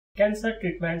Cancer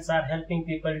treatments are helping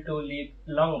people to live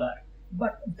longer,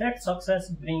 but that success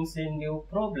brings a new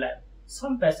problem.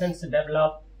 Some patients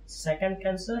develop second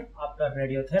cancer after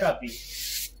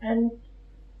radiotherapy, and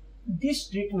this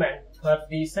treatment for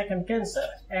the second cancer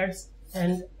adds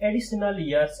an additional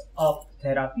years of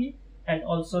therapy, and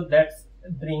also that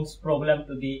brings problem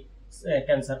to the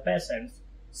cancer patients.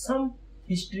 Some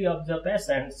history of the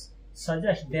patients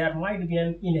suggest there might be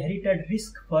an inherited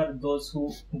risk for those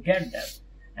who get them.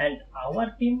 And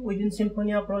our team within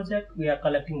SINFONIA project, we are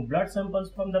collecting blood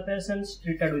samples from the patients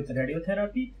treated with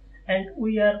radiotherapy, and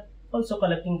we are also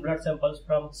collecting blood samples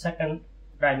from second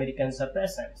primary cancer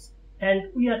patients.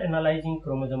 And we are analyzing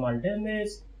chromosomal damage,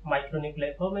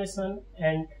 micronuclear formation,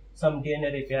 and some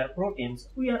DNA repair proteins.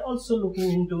 We are also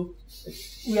sequencing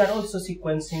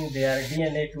their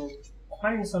DNA to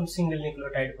find some single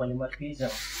nucleotide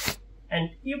polymorphism. And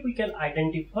if we can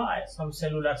identify some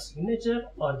cellular signature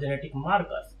or genetic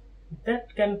markers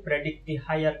that can predict the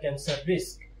higher cancer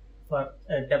risk for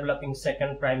developing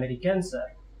second primary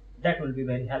cancer, that will be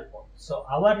very helpful. So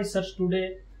our research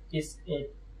today is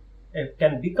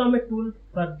can become a tool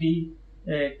for the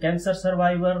cancer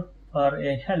survivor for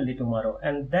a healthy tomorrow,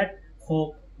 and that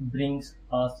hope gives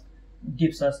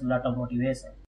us a lot of motivation.